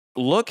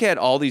look at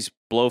all these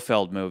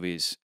Blofeld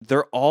movies.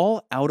 They're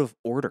all out of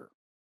order.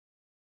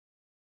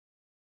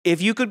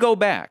 If you could go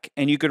back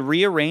and you could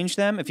rearrange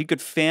them, if you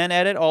could fan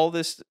edit all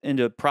this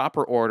into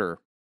proper order,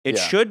 it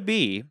should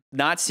be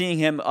not seeing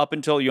him up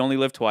until You Only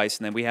Live Twice,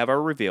 and then we have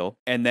our reveal,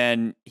 and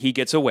then he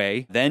gets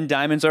away. Then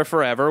Diamonds Are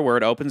Forever, where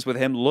it opens with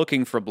him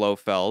looking for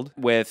Blofeld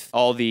with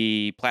all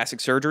the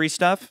plastic surgery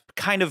stuff,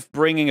 kind of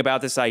bringing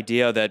about this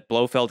idea that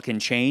Blofeld can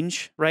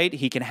change, right?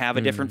 He can have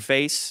a different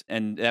face,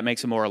 and that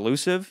makes him more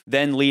elusive.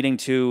 Then leading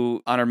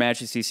to On Her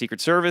Majesty's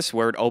Secret Service,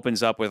 where it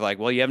opens up with like,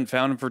 well, you haven't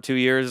found him for 2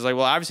 years. It's like,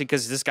 well, obviously,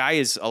 because this guy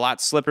is a lot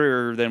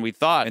slipperier than we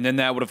thought. And then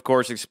that would, of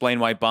course, explain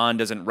why Bond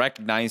doesn't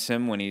recognize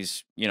him when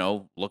he's, you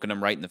know, looking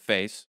him right in the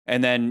face.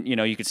 And then, you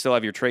know, you could still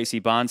have your Tracy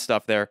Bond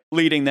stuff there,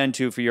 leading then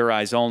to For Your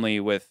Eyes Only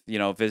with, you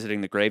know,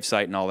 visiting the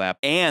gravesite and all that.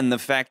 And the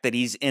fact that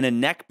he's in a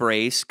neck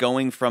brace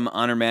going from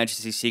On Her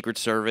Majesty's Secret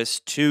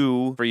Service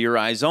to For Your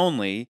Eyes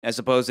Only, as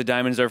opposed to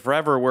Diamonds Are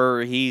Forever,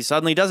 where he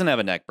suddenly doesn't have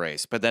a neck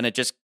brace, but then it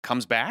just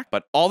comes back.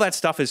 But all that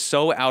stuff is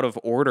so out of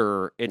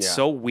order. It's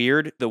so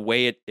weird the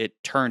way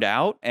it turned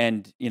out.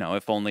 And, you know,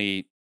 if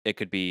only it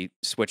could be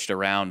switched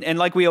around. And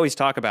like we always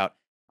talk about,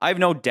 I have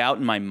no doubt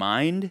in my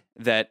mind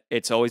that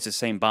it's always the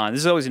same Bond. This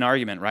is always an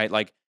argument, right?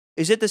 Like,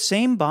 is it the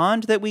same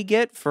Bond that we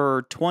get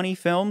for 20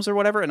 films or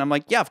whatever? And I'm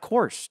like, yeah, of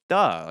course,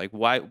 duh. Like,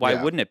 why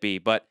wouldn't it be?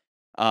 But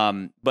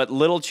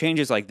little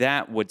changes like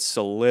that would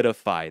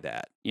solidify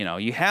that. You know,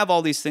 you have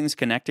all these things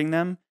connecting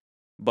them,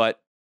 but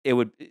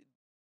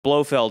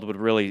Blofeld would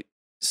really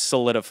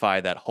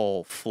solidify that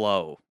whole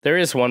flow. There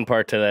is one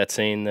part to that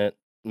scene that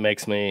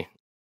makes me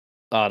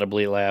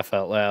audibly laugh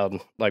out loud,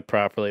 like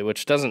properly,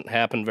 which doesn't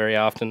happen very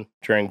often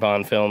during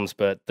Bond films,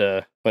 but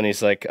when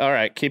he's like, all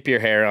right, keep your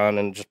hair on,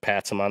 and just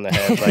pats him on the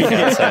head, like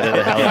outside of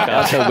the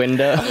helicopter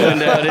window.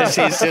 He's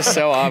just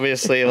so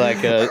obviously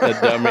like a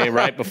dummy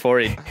right before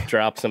he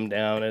drops him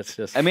down. It's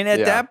just, I mean,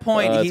 at that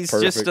point, he's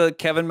just a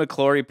Kevin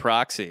McClory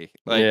proxy.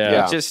 Like,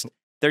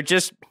 they're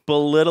just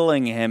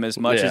belittling him as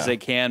much as they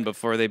can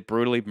before they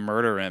brutally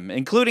murder him,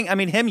 including, I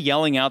mean, him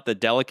yelling out the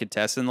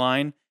delicatessen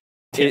line.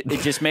 It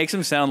just makes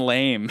him sound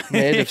lame.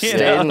 Made of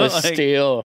stainless steel.